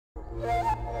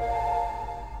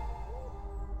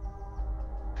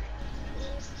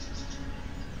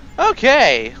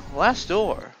Okay, last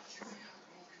door.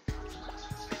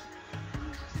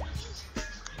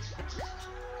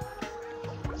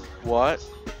 What?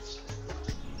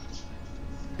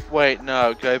 Wait,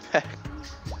 no, go back.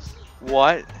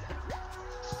 What?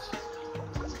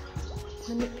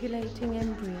 Manipulating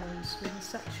embryos with a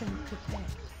suction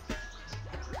pipette.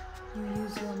 You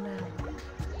use your mouth.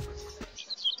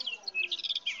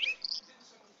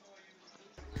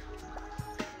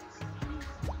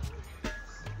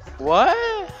 What?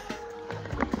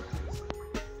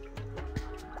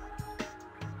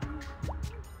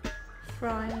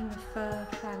 Frying a fur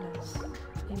phallus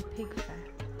in pig fat.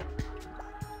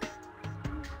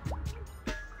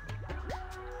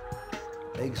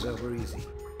 Eggs over easy.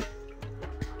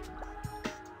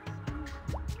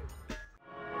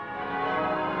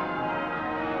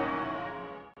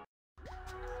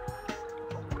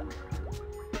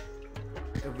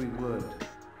 Every word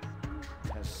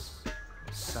has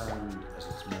sound as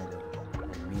its mother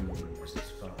and meaning as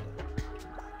its father.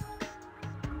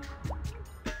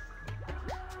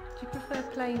 Do you prefer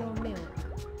plain or milk?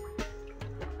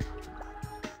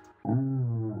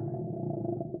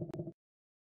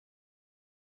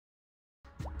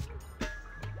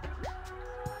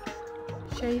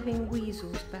 Shaving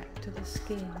weasels back to the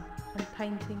skin and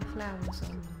painting flowers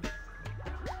on them.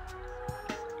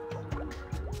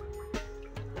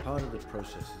 Part of the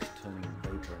process is turning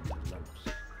vapor into lumps.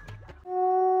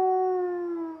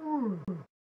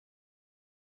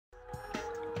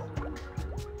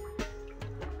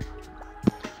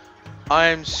 I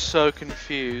am so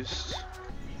confused.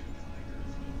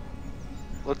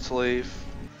 Let's leave.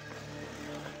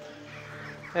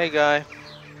 Hey, guy.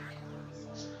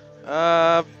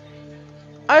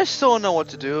 I still don't know what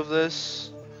to do with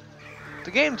this.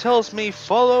 The game tells me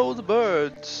follow the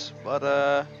birds,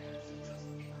 but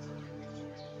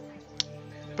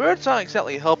birds aren't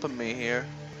exactly helping me here.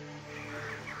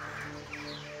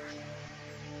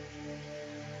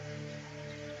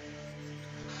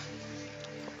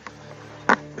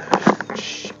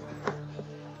 Shit.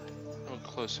 A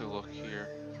closer look here.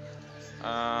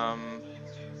 I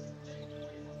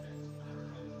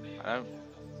don't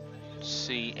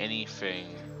see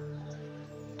anything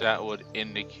that would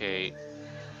indicate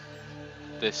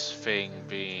this thing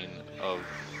being of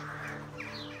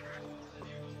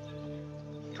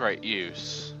great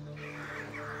use.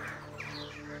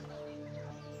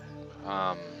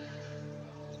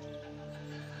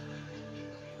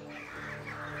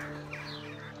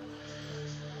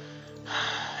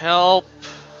 Help.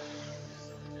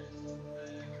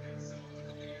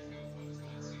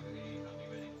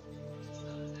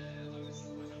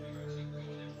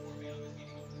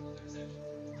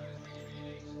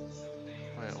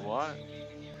 Wait, what?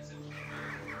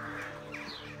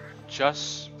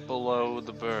 Just below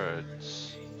the birds.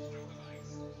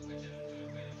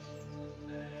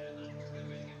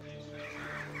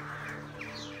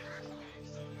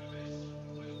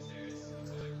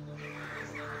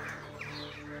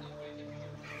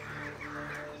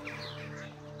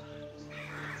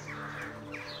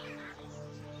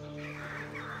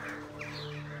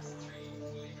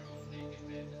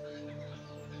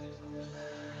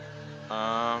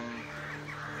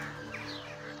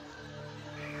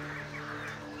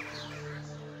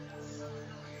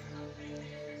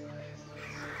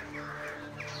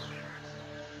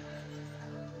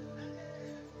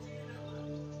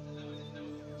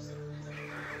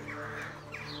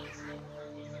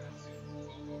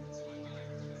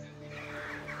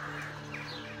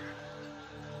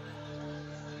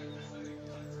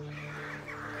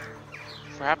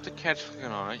 Perhaps to catch something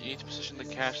on it, you need to position the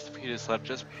catch the repeater's left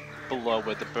just below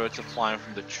where the birds are flying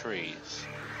from the trees.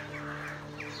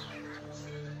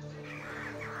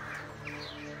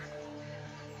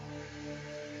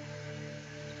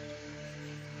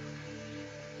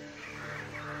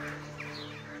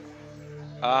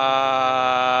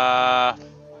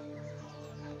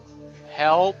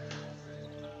 Help.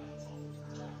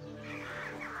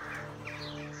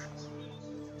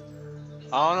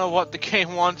 I don't know what the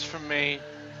game wants from me.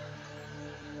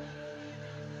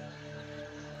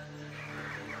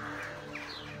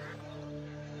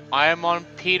 I am on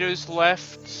Peter's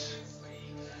left,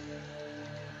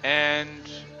 and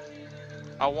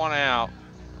I want out.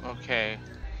 Okay.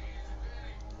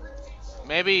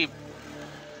 Maybe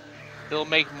it'll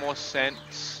make more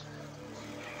sense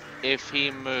if he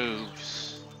moves.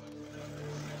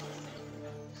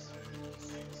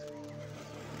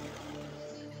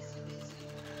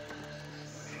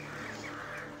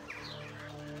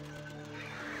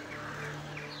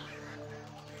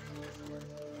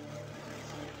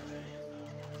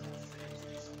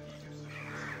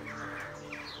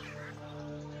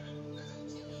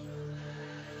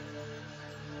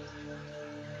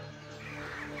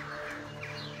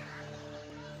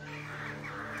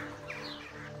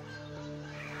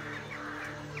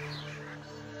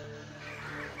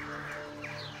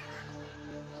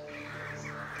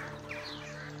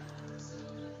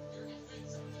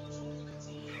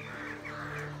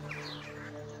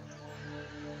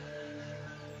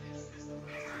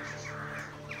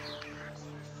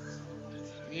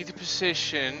 Need to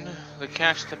position the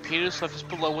catch that Peter's left is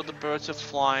below where the birds are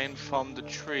flying from the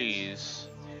trees.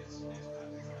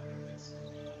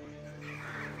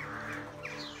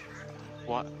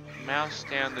 What? Mouse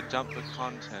down to dump the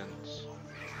contents.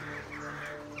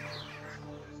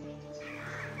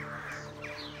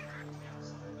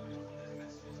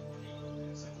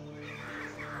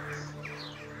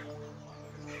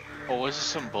 Oh, this is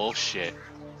some bullshit.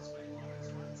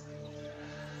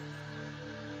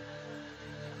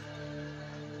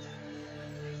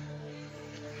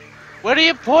 Where do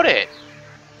you put it?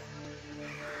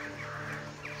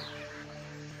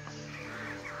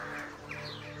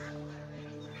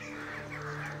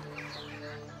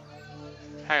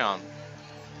 Hang on.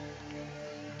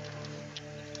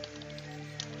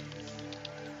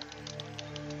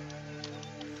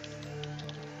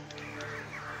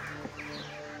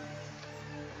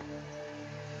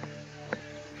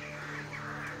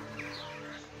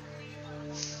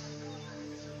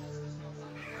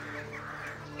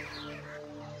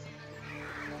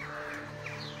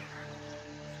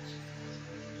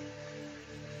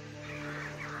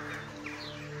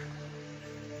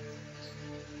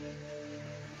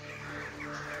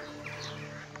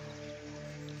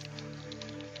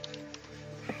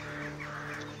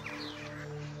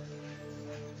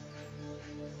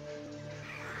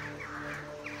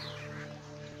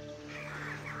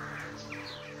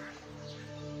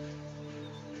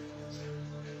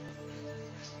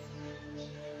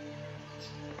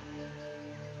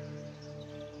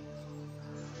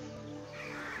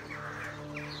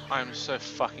 I'm so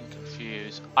fucking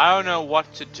confused. I don't know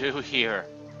what to do here.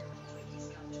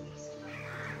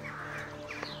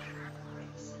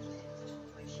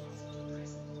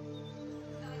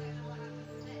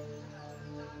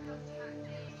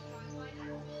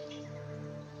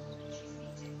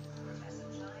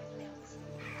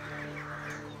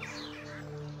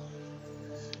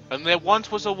 And there once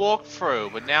was a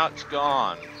walkthrough, but now it's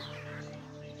gone.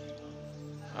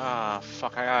 Ah,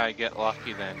 fuck, I gotta get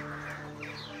lucky then.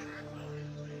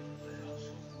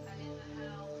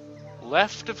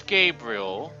 Left of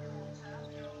Gabriel,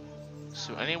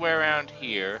 so anywhere around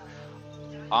here,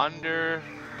 under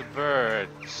the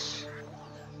birds.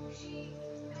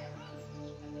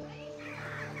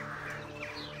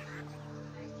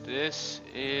 This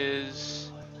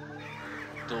is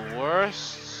the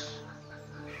worst.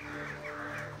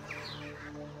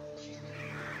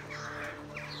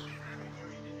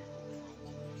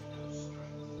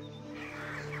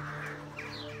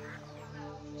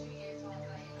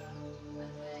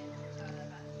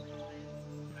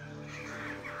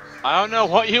 I don't know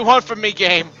what you want from me,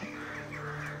 game.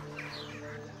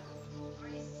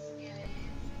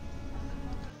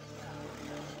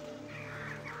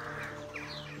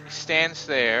 He stands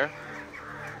there.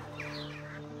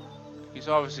 He's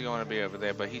obviously going to be over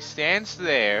there, but he stands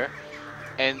there,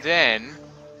 and then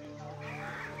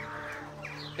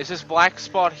is this black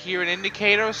spot here an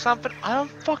indicator or something? I don't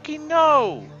fucking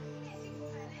know.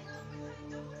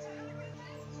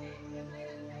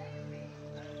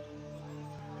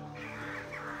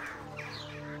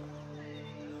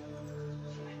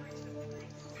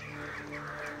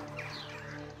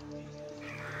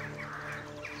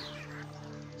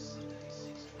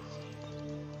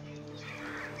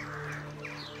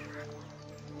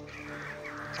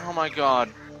 Oh my god.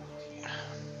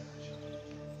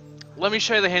 Let me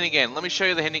show you the hint again. Let me show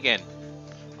you the hint again.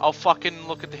 I'll fucking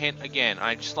look at the hint again.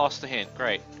 I just lost the hint.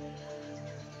 Great.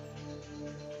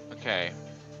 Okay.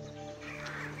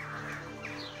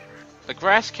 The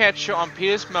grass catcher on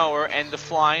Peter's mower and the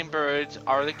flying birds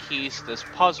are the keys to this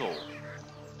puzzle.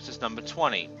 This is number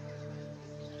 20.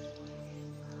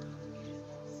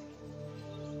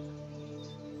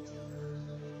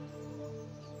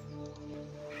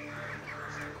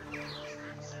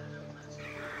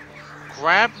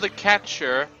 Grab the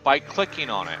catcher by clicking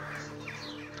on it.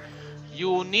 You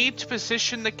will need to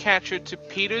position the catcher to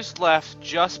Peter's left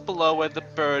just below where the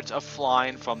birds are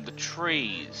flying from the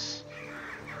trees.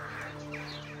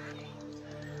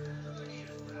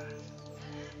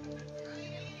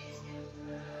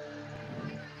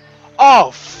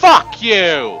 Oh, fuck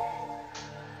you!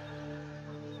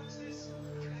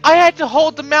 I had to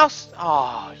hold the mouse.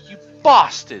 Oh, you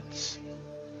bastards.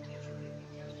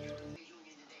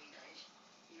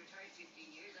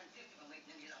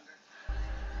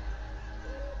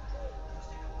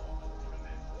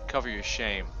 Cover your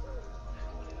shame.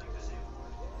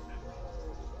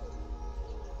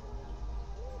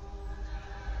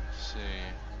 Let's see.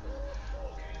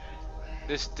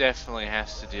 This definitely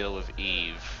has to deal with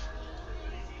Eve.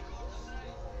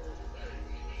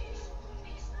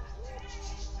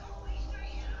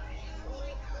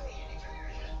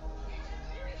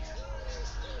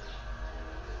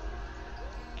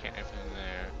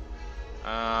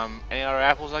 Any other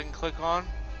apples I can click on?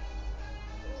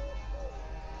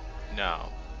 No.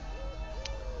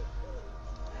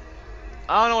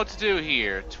 I don't know what to do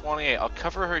here. 28. I'll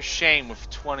cover her shame with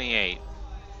 28.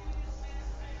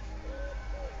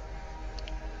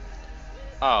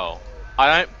 Oh.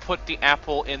 I don't put the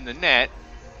apple in the net.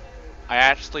 I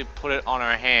actually put it on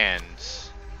her hands.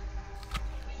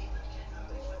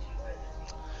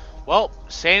 Well,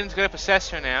 Satan's gonna possess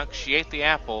her now because she ate the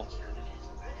apple.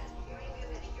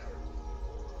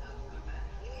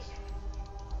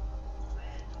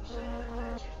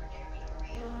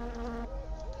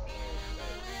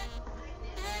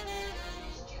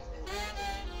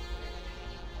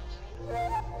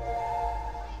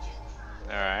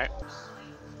 Alright.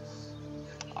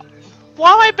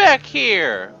 Why am I back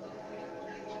here?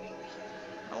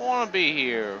 I don't want to be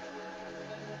here.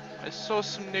 I saw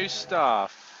some new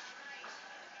stuff.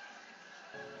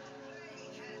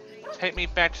 Take me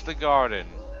back to the garden.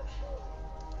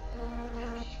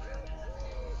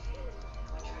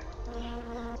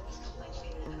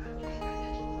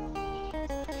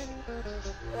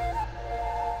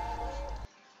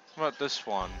 What about this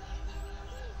one?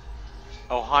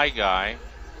 Oh, hi, guy.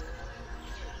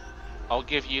 I'll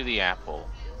give you the apple.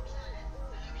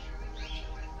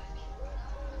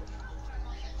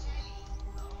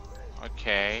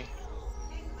 Okay.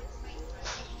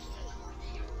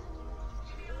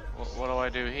 What do I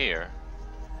do here?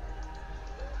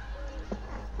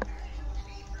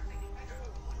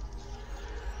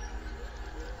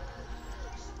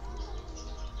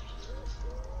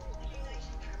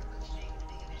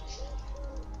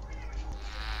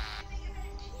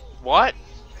 What?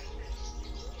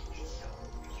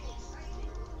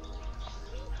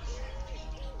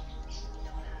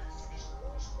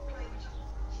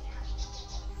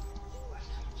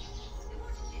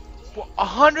 What,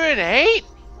 108?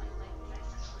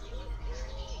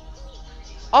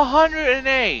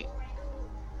 108.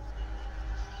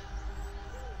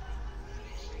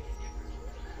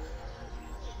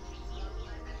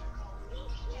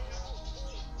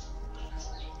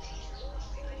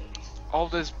 Oh,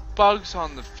 there's bugs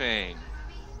on the thing.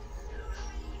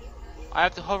 I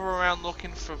have to hover around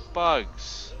looking for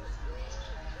bugs.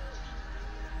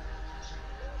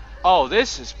 Oh,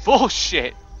 this is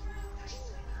bullshit.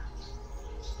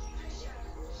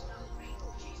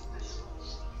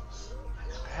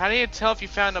 How do you tell if you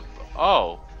found a...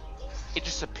 Oh. It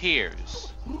just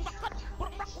appears.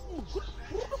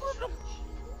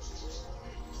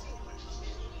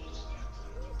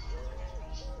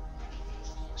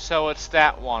 So it's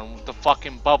that one with the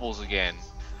fucking bubbles again.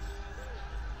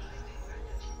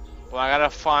 Well, I gotta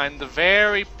find the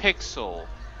very pixel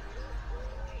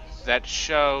that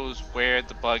shows where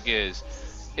the bug is.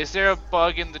 Is there a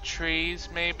bug in the trees,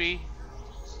 maybe?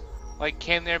 Like,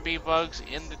 can there be bugs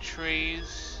in the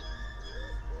trees?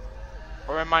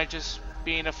 Or am I just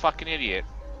being a fucking idiot?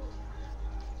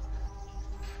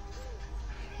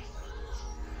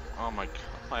 Oh my god,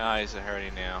 my eyes are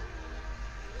hurting now.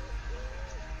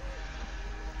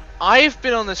 I've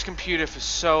been on this computer for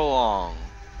so long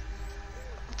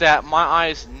that my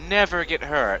eyes never get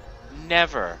hurt.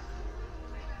 Never.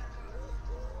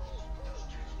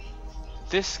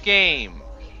 This game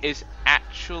is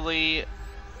actually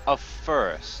a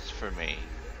first for me.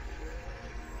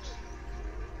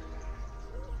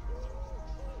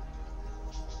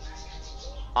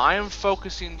 I am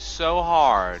focusing so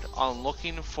hard on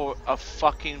looking for a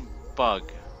fucking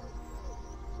bug.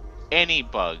 Any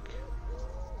bug.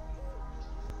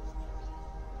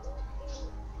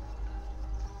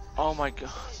 Oh my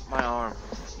god, my arm.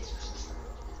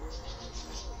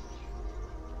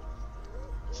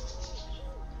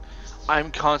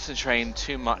 I'm concentrating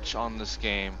too much on this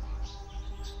game.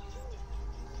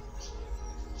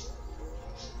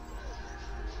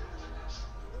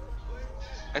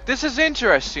 Like, this is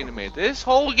interesting to me. This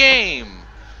whole game.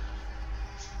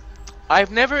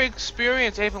 I've never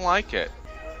experienced anything like it.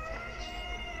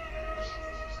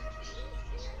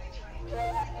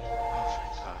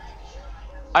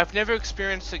 I've never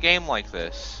experienced a game like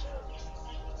this.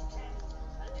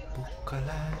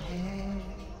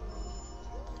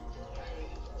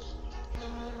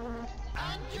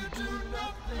 And you do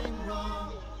nothing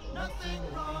wrong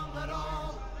at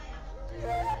all.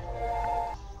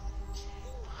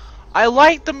 I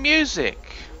like the music.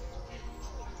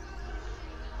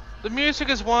 The music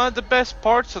is one of the best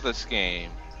parts of this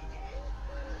game.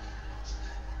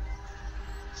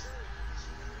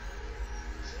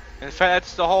 In fact,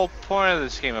 that's the whole point of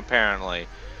this game, apparently.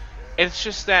 It's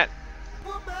just that...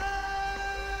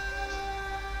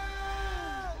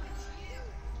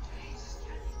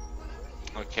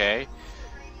 Okay.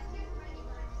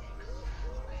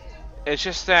 It's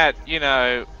just that, you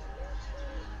know,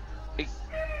 it,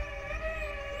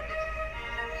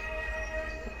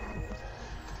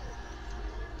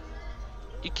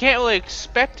 you can't really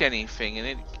expect anything,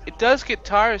 and it does get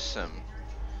tiresome.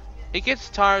 It gets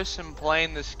tiresome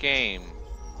playing this game.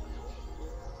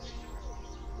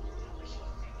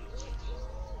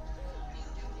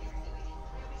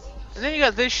 And then you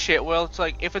got this shit, well, it's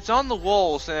like, if it's on the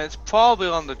walls, then it's probably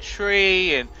on the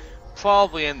tree, and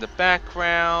probably in the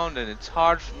background, and it's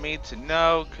hard for me to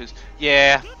know, cause,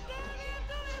 yeah.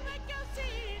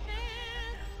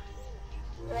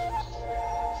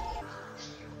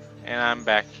 And I'm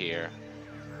back here.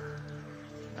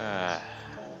 A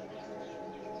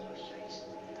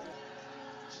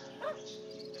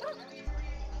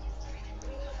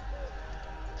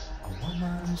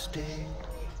woman's day.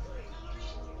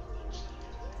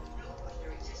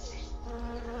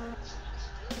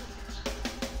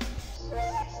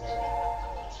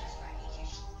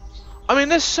 I mean,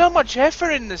 there's so much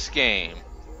effort in this game.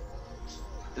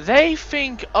 They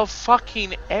think of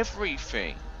fucking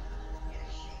everything.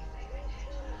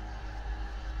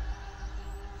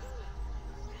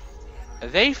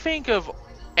 They think of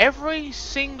every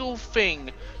single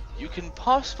thing you can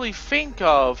possibly think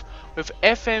of with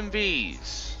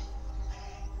FMVs.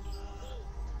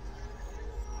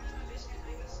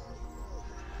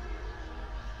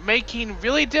 Making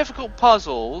really difficult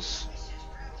puzzles,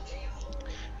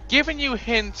 giving you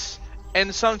hints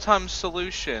and sometimes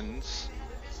solutions.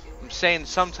 I'm saying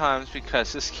sometimes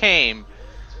because this game,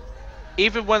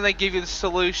 even when they give you the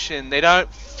solution, they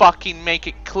don't fucking make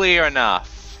it clear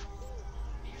enough.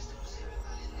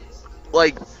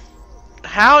 Like,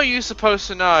 how are you supposed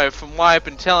to know from what I've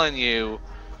been telling you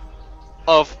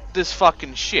of this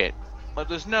fucking shit? Like,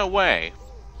 there's no way.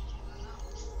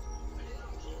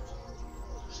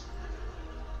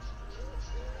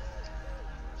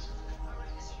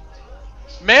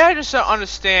 Maybe I just don't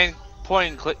understand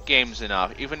point and click games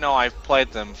enough, even though I've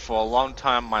played them for a long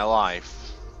time in my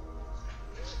life.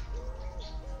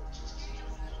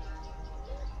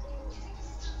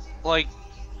 Like,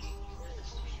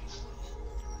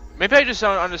 maybe I just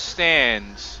don't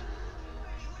understand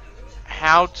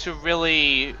how to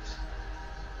really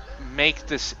make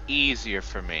this easier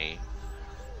for me.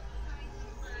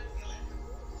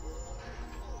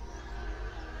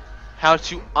 How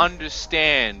to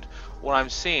understand what I'm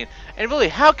seeing. And really,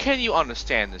 how can you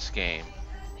understand this game?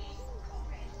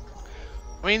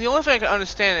 I mean, the only thing I can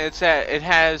understand is that it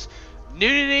has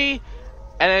nudity,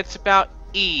 and it's about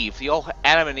Eve, the old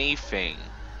Adam and Eve thing.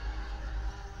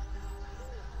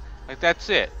 Like, that's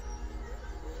it.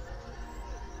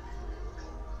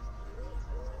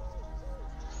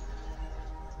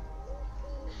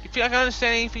 You think I can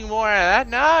understand anything more out of that?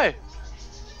 No!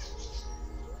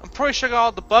 I'm pretty sure I got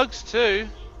all the bugs too.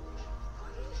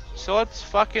 So let's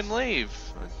fucking leave.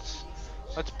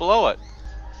 Let's blow it.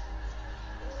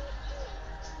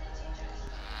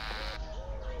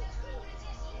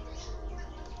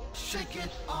 Shake it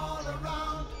all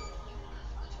around.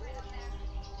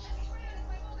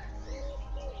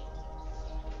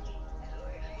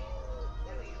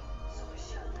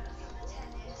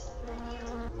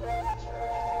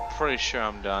 Pretty sure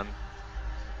I'm done.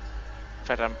 In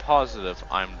fact, I'm positive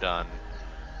I'm done.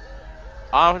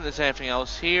 I don't think there's anything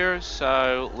else here,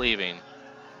 so leaving.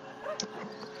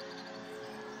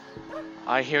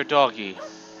 I hear doggy.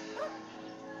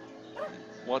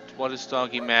 What is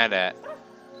doggy mad at?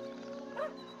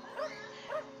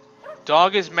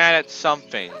 Dog is mad at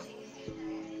something.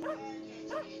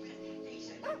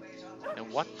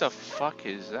 And what the fuck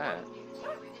is that?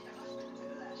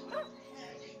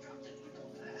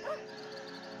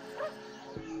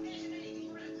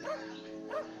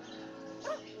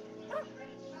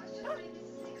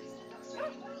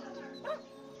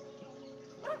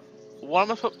 What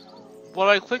am I what do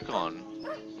I click on?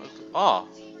 Oh.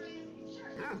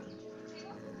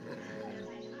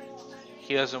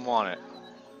 He doesn't want it.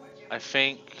 I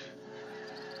think...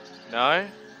 No?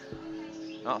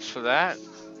 Not for that?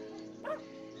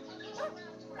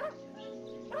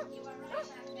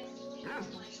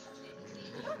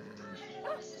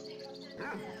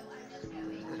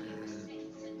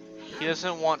 He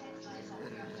doesn't want...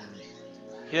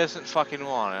 He doesn't fucking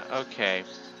want it. Okay.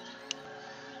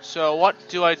 So what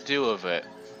do I do with it?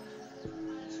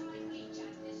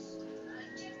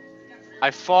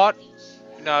 I thought...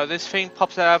 No, this thing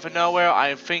pops out of nowhere.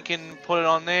 I'm thinking put it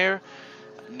on there.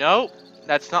 Nope.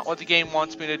 That's not what the game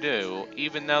wants me to do.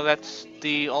 Even though that's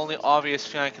the only obvious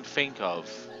thing I can think of.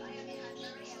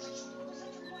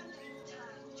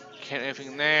 Can't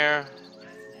anything there.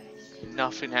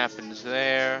 Nothing happens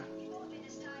there.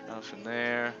 Nothing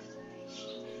there.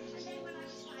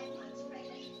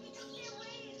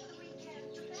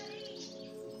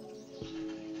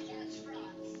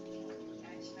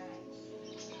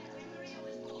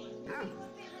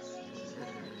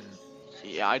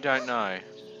 Yeah, I don't know.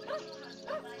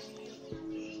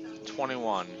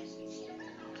 21.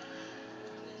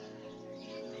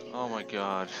 Oh my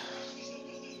god.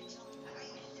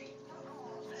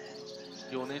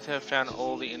 You'll need to have found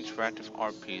all the interactive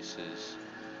art pieces.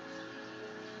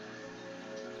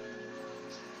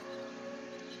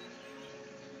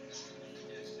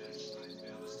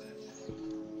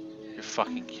 You're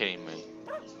fucking kidding me.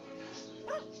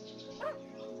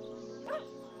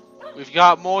 We've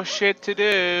got more shit to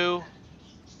do.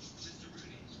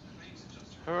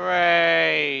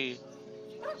 Hooray!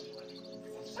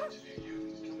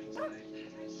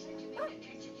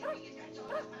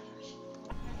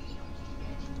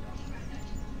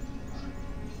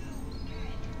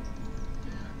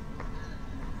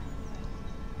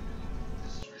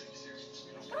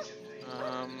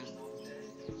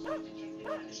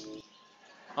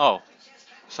 Oh,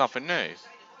 something new.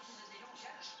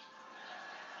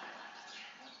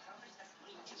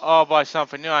 Oh, by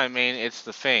something new I mean it's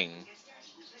the thing.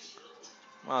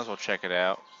 Might as well check it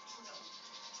out.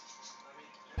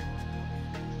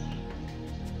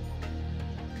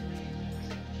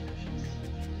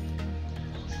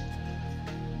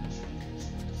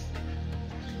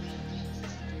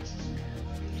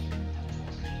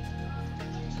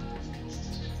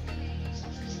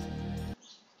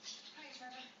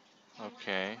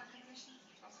 Okay.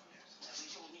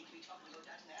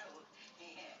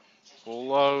 We'll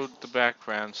load the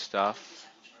background stuff.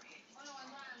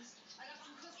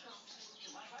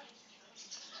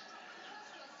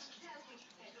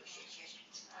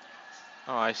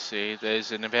 Oh, I see.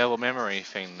 There's an available memory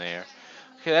thing there.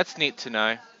 Okay, that's neat to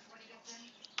know.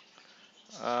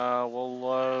 We'll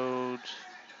load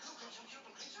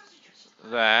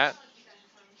that.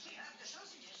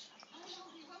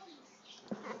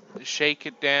 Shake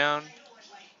it down.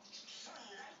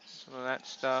 Some of that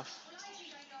stuff.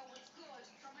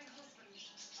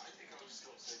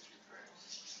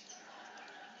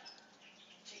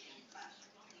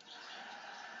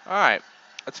 Alright,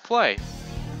 let's play.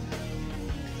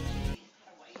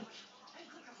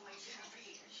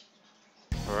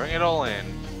 Bring it all in.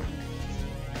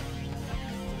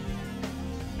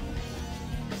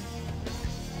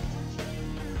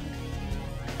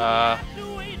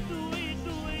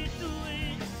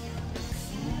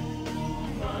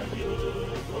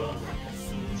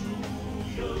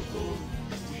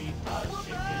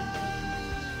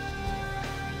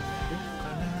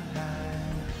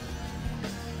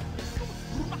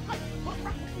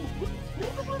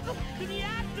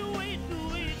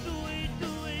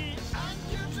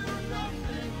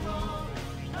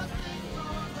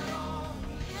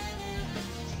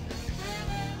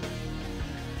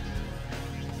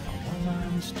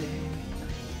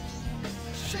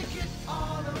 Shake it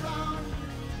all around.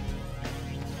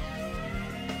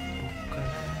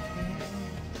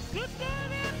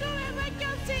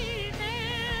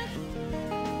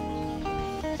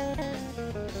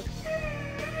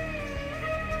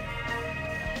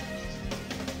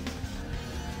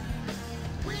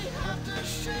 We have to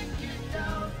shake it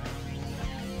down.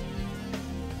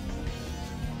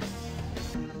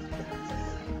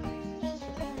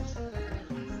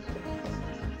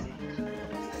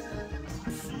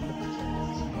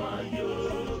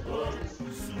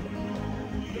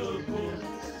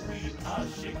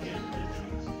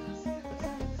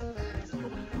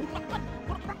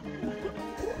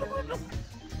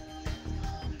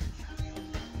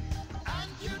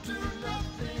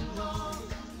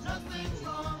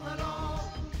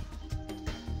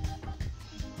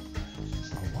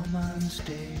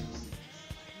 Stay.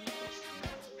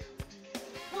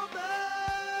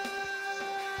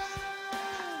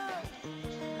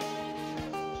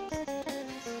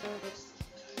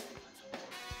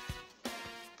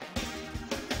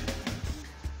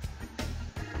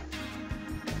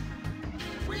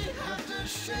 We have to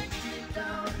shake it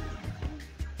down.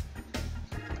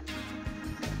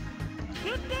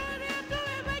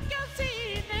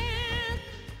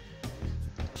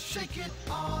 Shake it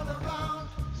all around.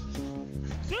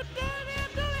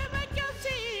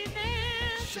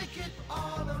 Shake it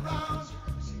all around.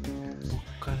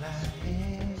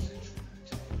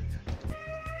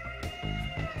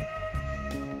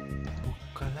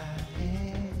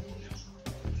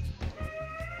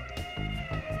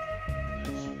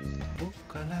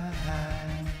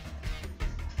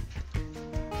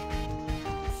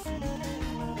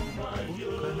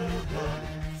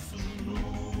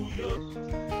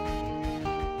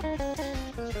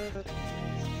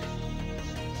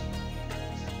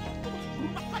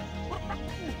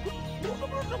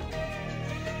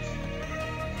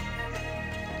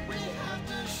 We have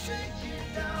to shake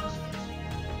it down.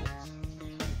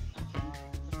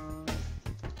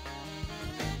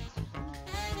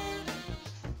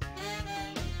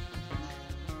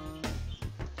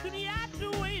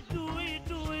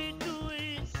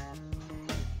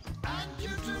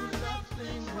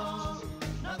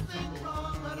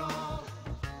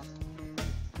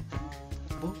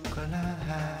 Shake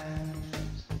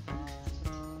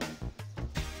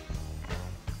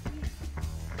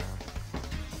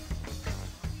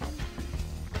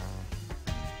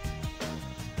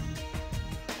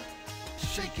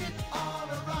it all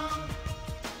around.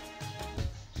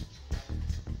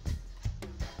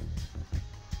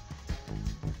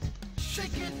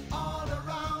 Shake it all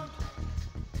around.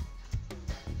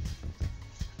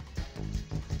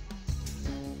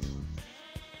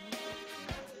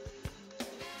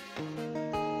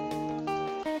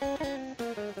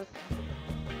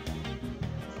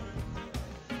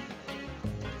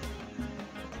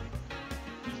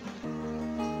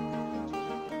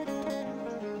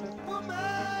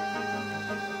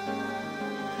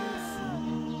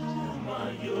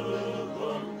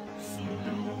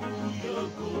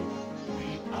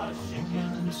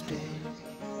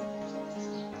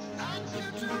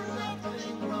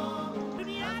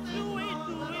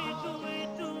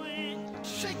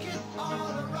 Shake it all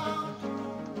around.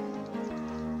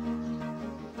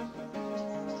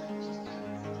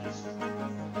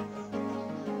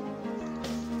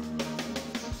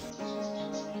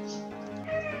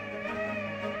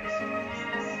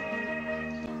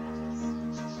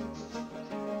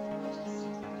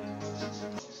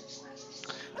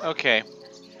 Okay.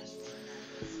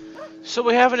 So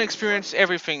we haven't experienced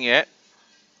everything yet.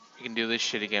 You can do this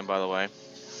shit again, by the way.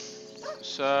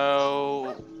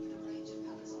 So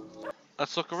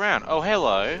let's look around. Oh,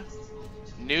 hello.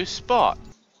 New spot.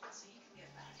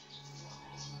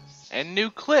 And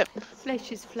new clip.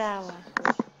 Flesh is flower.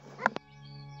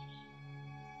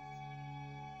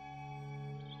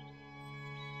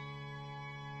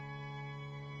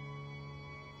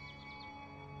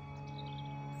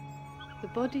 The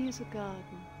body is a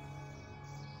garden.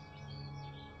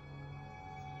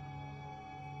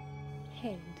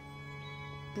 Head,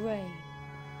 brain,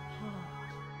 heart.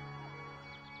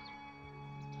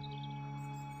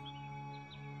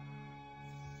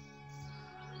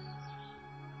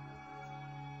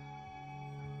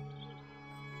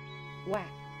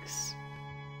 Wax.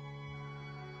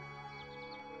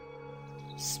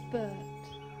 Spurt,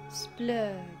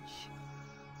 splurge.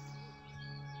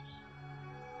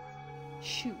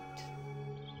 Shoot.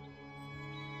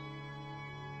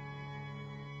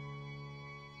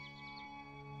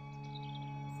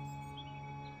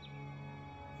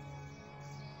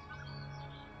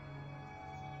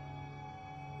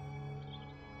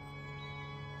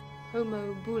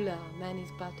 Homo bula, man is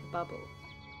but a bubble.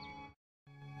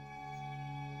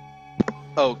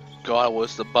 Oh god, it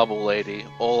was the bubble lady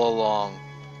all along.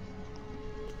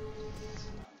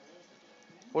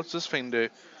 What's this thing do?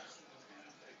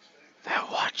 They're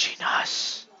watching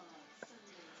us.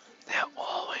 They're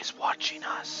always watching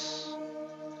us.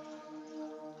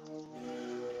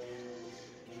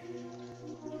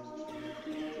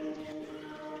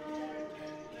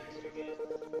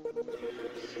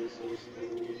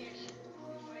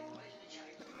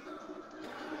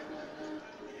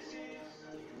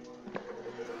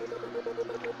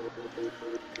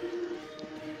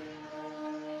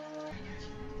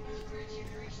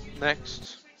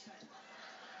 Next.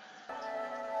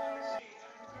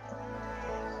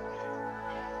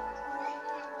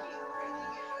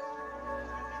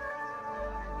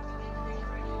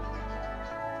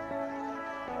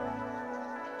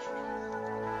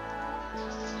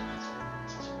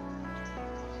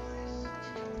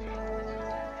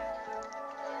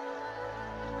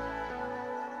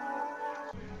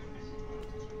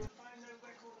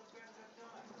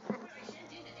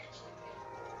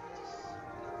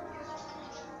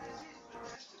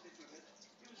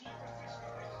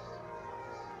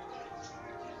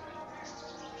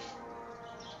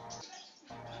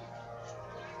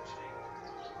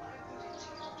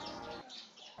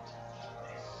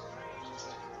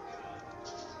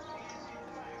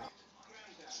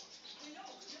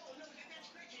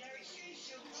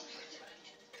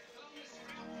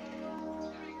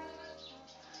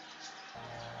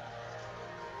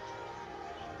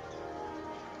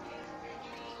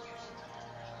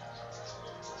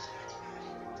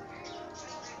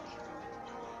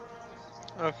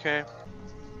 Okay.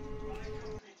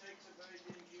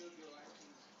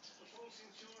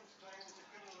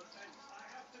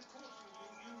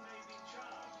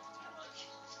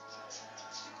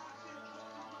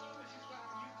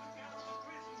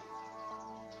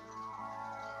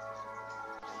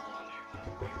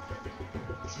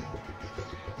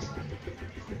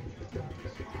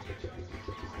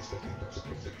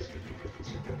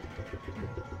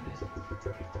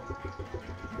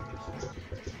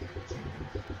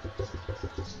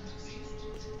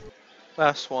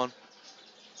 Last one.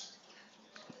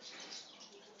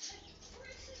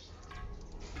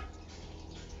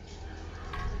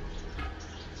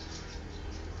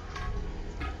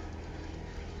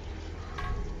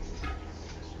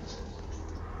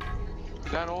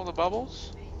 that all the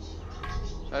bubbles?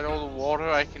 Is that all the water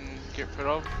I can get rid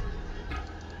of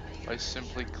by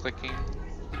simply clicking?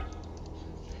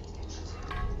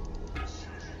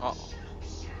 Uh oh.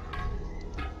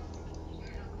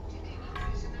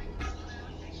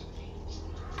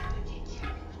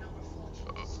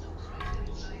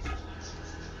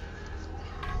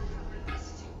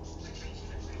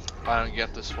 I don't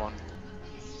get this one.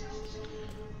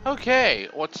 Okay,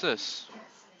 what's this?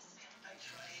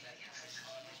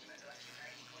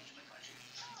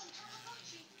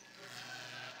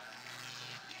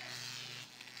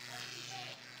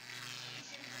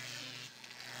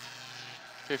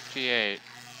 $58.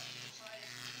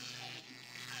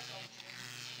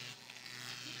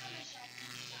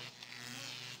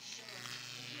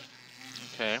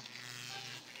 Okay.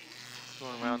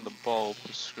 Going around the bulb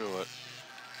to screw it.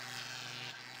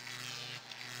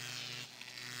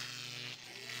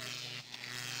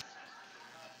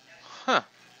 Huh.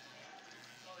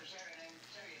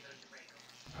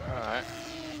 Alright.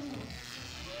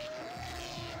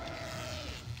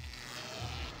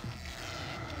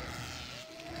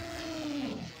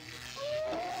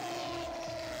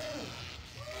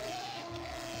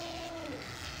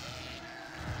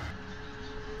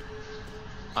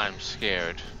 I'm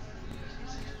scared.